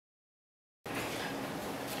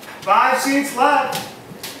5 seats left.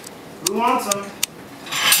 Who wants them?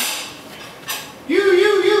 You.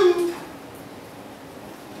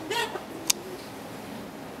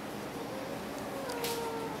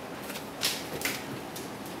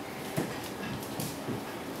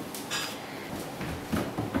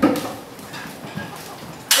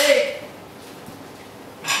 Hey.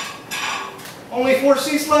 Only 4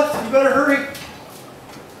 seats left. You better hurry.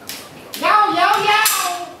 Yow.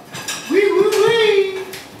 Wee.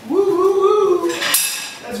 Woo.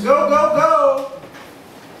 Let's go.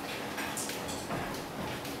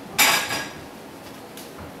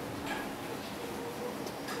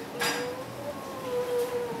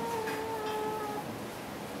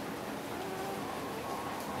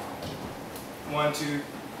 1, 2,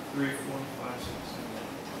 3, 4, 5, 6, 7.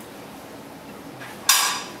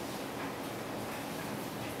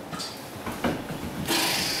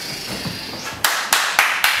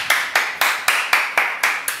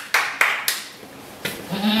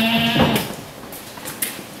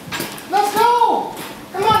 Let's go!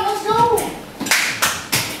 Come on, let's go!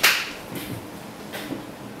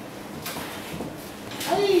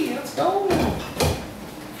 Hey, let's go!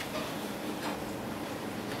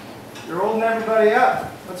 You're holding everybody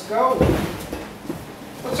up. Let's go.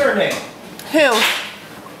 What's her name? Who?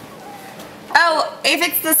 Oh, if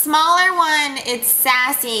it's the smaller one, it's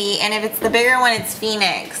Sassy, and if it's the bigger one, it's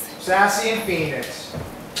Phoenix. Sassy and Phoenix.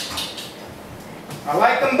 I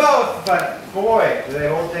like them both, but boy, do they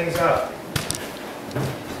hold things up.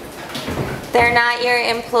 They're not your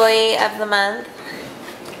employee of the month?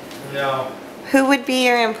 No. Who would be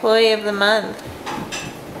your employee of the month?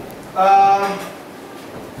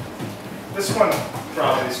 This one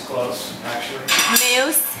probably is close, actually.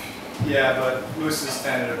 Moose? Yeah, but Moose is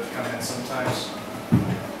tentative to come in sometimes.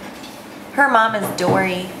 Her mom is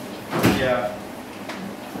Dory. Yeah.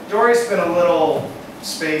 Dory's been a little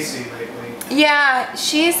spacey lately. Yeah,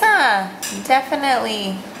 she's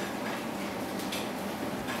definitely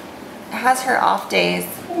has her off days.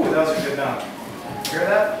 Ooh, that was a good knock. You hear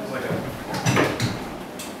that? It was like a...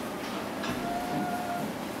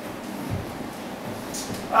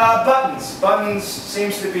 Buttons. Buttons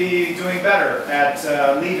seems to be doing better at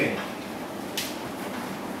leaving.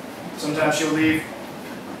 Sometimes she'll leave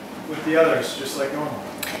with the others, just like normal.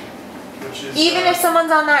 Which is Even if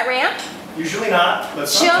someone's on that ramp? usually not, but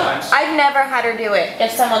sometimes. I've never had her do it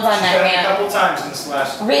if someone's on that She's done it ramp. a couple times in this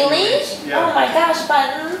last few Really? weeks. Yeah. Oh my gosh,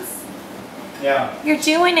 Buttons. Yeah. You're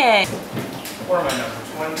doing it. What are my numbers?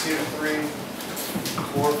 1, 2, 3,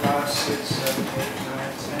 4, 5, 6, 7, 8,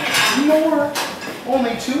 9, 10. 2 more.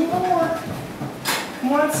 Only 2 more.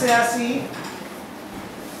 Come on, Sassy.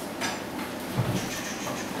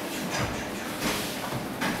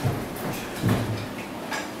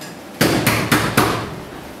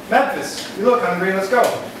 Memphis, you look hungry. Let's go.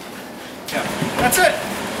 Yeah. That's it.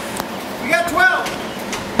 We got 12.